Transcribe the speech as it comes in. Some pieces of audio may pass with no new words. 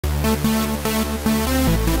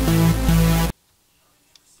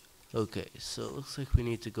Okay, so it looks like we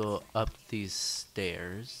need to go up these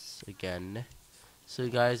stairs again. So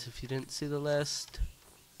guys, if you didn't see the last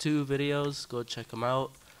two videos, go check them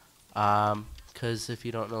out. Cause if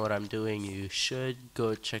you don't know what I'm doing, you should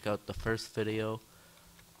go check out the first video.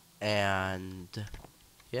 And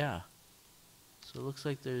yeah, so it looks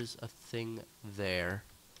like there's a thing there.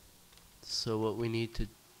 So what we need to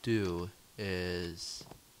do is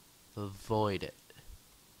avoid it.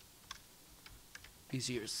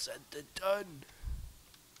 Easier said than done.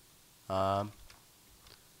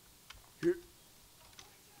 Here.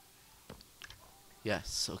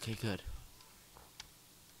 Yes, okay, good.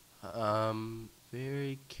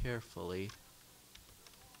 Very carefully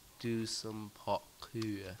do some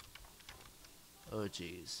parkour. Oh,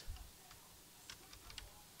 jeez.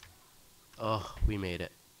 Oh, we made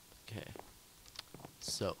it. Okay.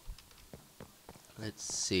 So, let's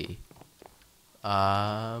see.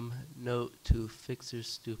 Note to fix your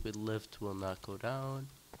stupid lift will not go down.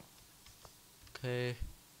 Okay.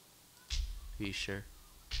 Be sure.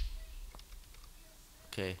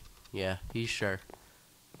 Okay. Yeah, he's sure.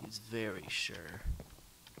 He's very sure.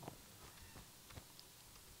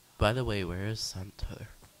 By the way, where is Santa?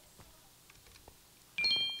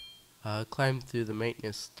 Climb through the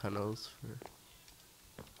maintenance tunnels for...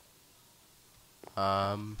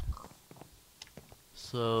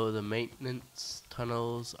 So the maintenance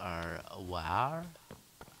tunnels are where?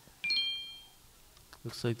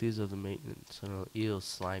 Looks like these are the maintenance tunnels. Eel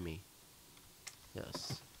slimy.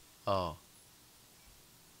 Yes. Oh.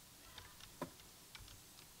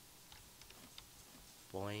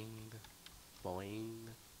 Boing, boing,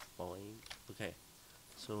 boing. Okay.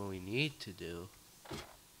 So what we need to do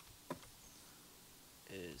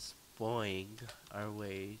is boing our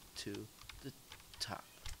way to the top.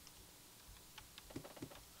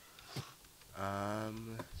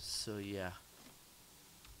 So yeah.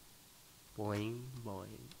 Boing,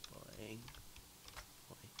 boing, boing,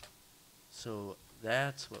 boing. So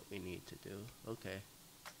that's what we need to do. Okay.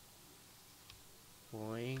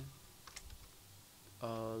 Boing.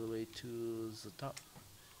 All the way to the top.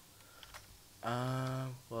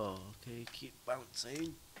 Whoa, okay, keep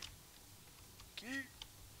bouncing.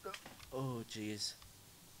 Oh, jeez.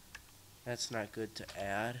 That's not good to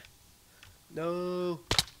add. No!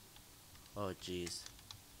 Oh, jeez.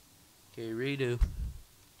 Okay, redo.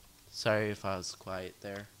 Sorry if I was quiet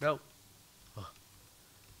there. Nope. Oh,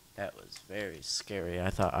 that was very scary. I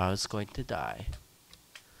thought I was going to die.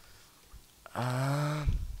 Come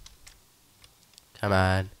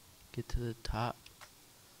on. Get to the top.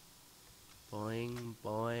 Boing,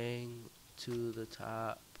 boing. To the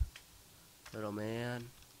top. Little man.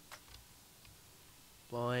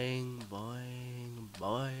 Boing, boing,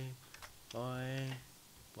 boing, boing,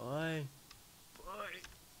 boing, boing.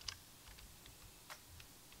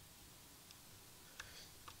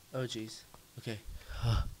 Oh, jeez. Okay.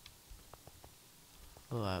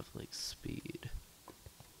 Oh, I have, like, speed.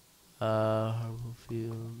 Harmful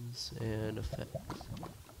fumes and effects.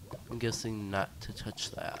 I'm guessing not to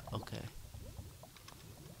touch that. Okay.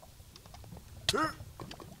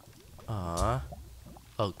 Oh,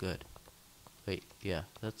 good. Wait, yeah,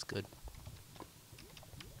 that's good.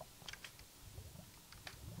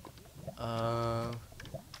 No.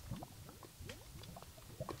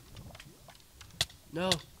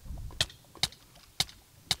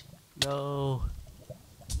 No.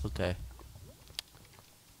 Okay.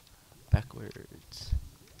 Backwards.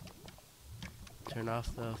 Turn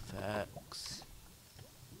off the effects.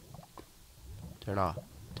 Turn off.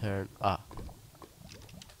 Turn off.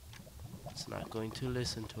 It's not going to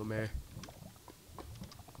listen to me.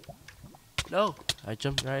 No! I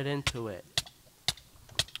jumped right into it.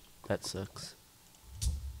 That sucks.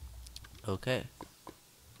 Okay.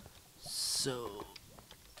 So,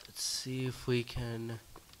 let's see if we can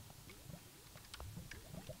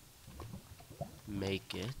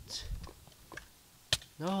make it.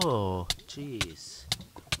 No! Jeez.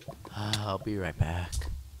 I'll be right back.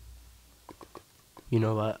 You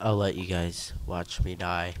know what? I'll let you guys watch me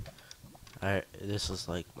die. This is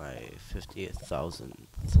like my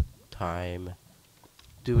 50,000th time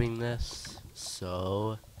doing this,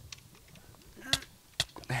 so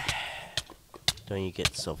don't you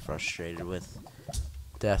get so frustrated with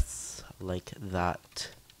deaths like that?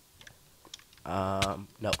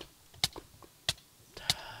 No.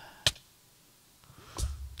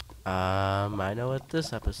 I know what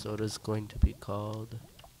this episode is going to be called.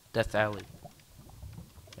 Death Alley.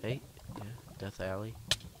 Right? Yeah, Death Alley.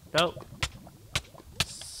 Nope.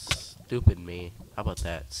 Stupid me. How about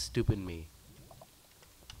that? Stupid me.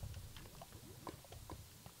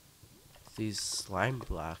 these slime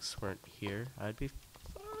blocks weren't here, I'd be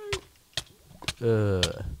fine.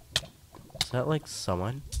 Is that like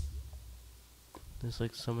someone? There's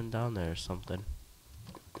like someone down there or something.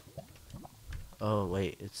 Oh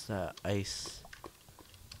wait, it's that ice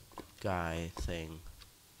guy thing.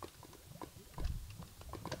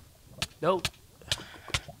 Nope.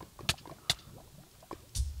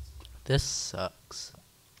 This sucks.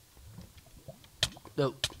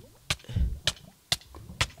 Nope.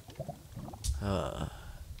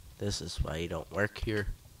 This is why you don't work here.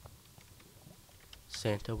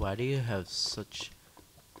 Santa, why do you have such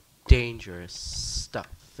dangerous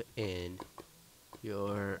stuff in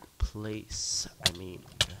your place? I mean,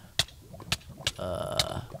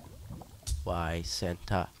 why,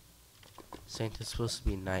 Santa? Santa's supposed to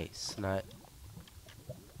be nice, not...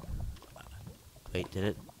 Wait,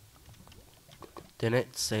 didn't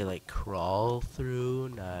it say, like, crawl through,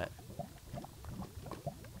 not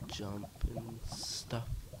jump and stuff?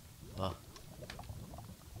 Oh.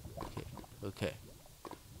 Okay.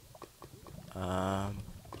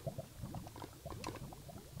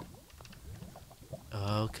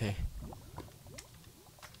 Okay.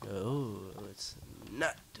 Oh, let's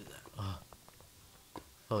not do that.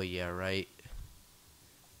 Oh yeah, right.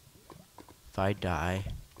 If I die,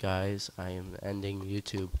 guys, I am ending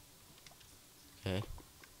YouTube. Okay.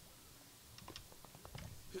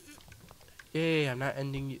 Yay, I'm not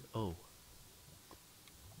ending you. Oh.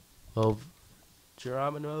 Well,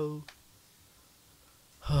 Geronimo.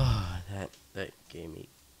 that gave me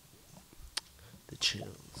the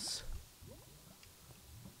chills.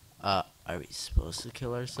 Are we supposed to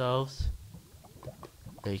kill ourselves?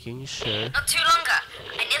 Making sure. Not too longer.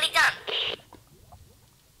 I'm nearly done.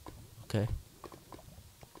 Okay.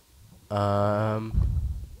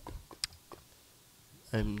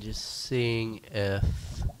 I'm just seeing if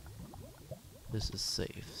this is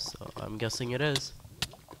safe. So I'm guessing it is.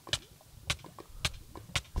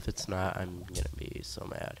 If it's not, I'm gonna be so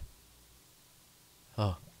mad.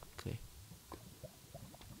 Oh, okay.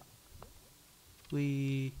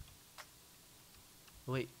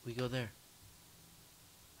 Wait, we go there.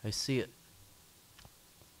 I see it.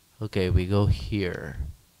 Okay, we go here.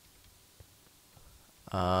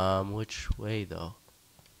 Which way though?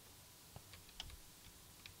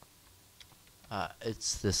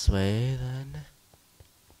 It's this way then.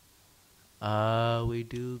 We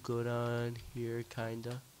do go down here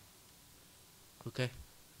kinda. Okay.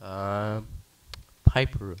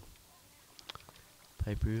 Pipe room.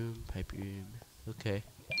 Pipe room. Okay.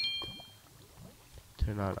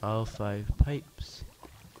 Turn on all 5 pipes.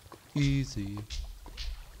 Easy.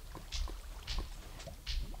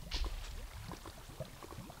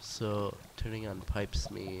 So, turning on pipes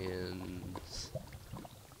means...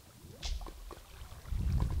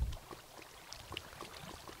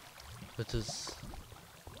 What does...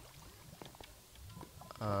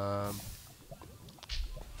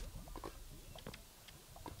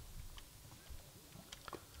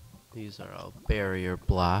 These are all barrier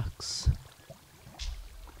blocks.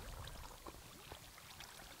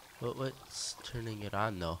 But what's turning it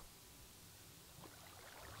on though?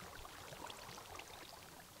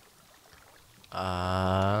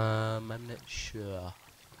 I'm not sure.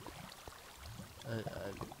 I'm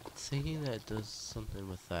thinking that it does something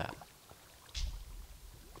with that.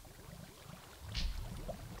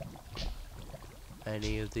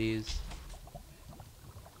 Any of these?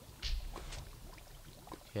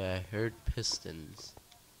 Yeah, I heard pistons.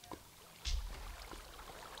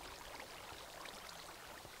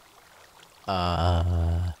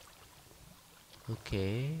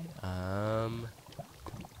 Okay,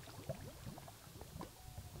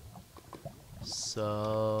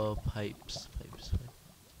 so pipes.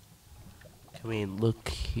 Can we look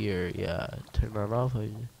here? Yeah, turn on off.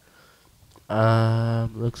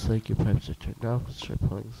 Looks like your pipes are turned off. Let's try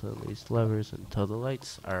pulling some of these levers until the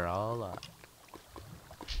lights are all on.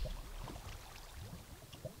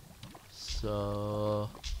 So,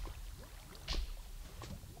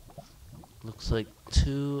 looks like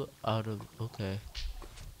 2 out of, okay.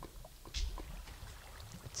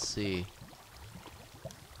 Let's see.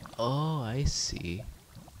 Oh, I see.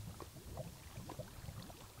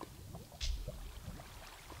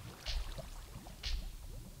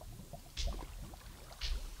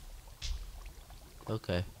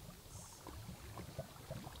 Okay.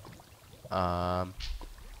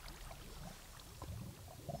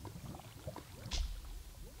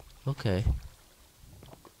 Okay.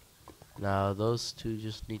 Now those 2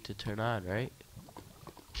 just need to turn on, right?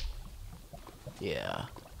 Yeah.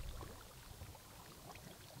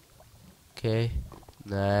 Okay.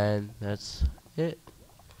 Then that's it.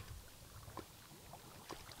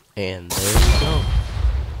 And there you go.